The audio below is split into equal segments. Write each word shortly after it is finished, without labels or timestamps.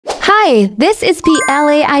Hi, this is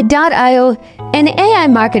Plai.io, an AI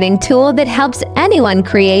marketing tool that helps anyone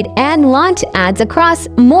create and launch ads across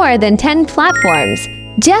more than 10 platforms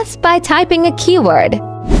just by typing a keyword.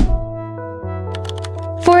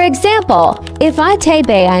 For example, if I type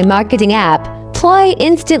AI marketing app, Plai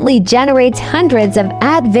instantly generates hundreds of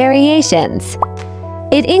ad variations.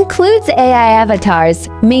 It includes AI avatars,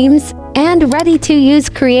 memes, and ready-to-use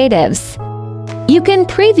creatives. You can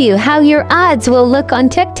preview how your ads will look on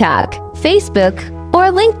TikTok, Facebook,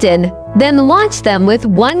 or LinkedIn, then launch them with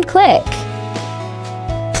one click.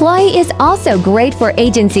 Plai is also great for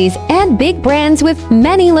agencies and big brands with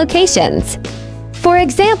many locations. For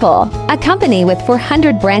example, a company with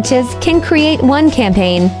 400 branches can create one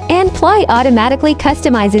campaign, and Plai automatically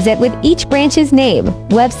customizes it with each branch's name,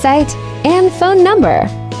 website, and phone number.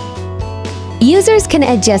 Users can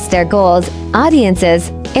adjust their goals, audiences,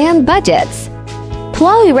 and budgets.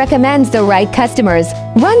 Plai recommends the right customers,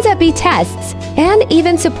 runs A/B tests, and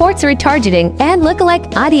even supports retargeting and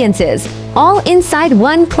lookalike audiences, all inside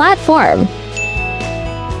one platform.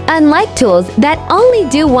 Unlike tools that only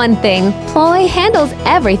do one thing, Plai handles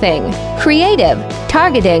everything: creative,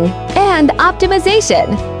 targeting, and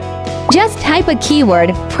optimization. Just type a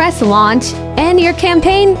keyword, press launch, and your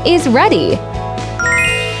campaign is ready.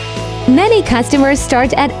 Many customers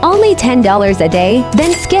start at only $10 a day,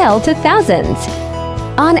 then scale to thousands.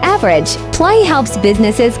 On average, Plai helps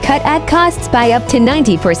businesses cut ad costs by up to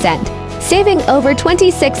 90%, saving over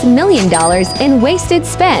 $26 million in wasted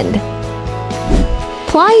spend.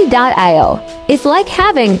 Plai.io is like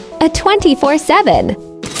having a 24/7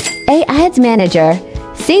 ads manager,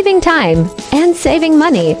 saving time and saving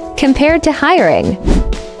money compared to hiring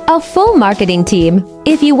a full marketing team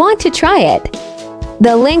if you want to try it.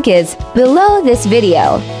 The link is below this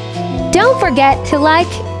video. Don't forget to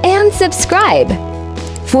like and subscribe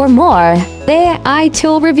for more AI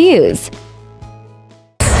tool reviews.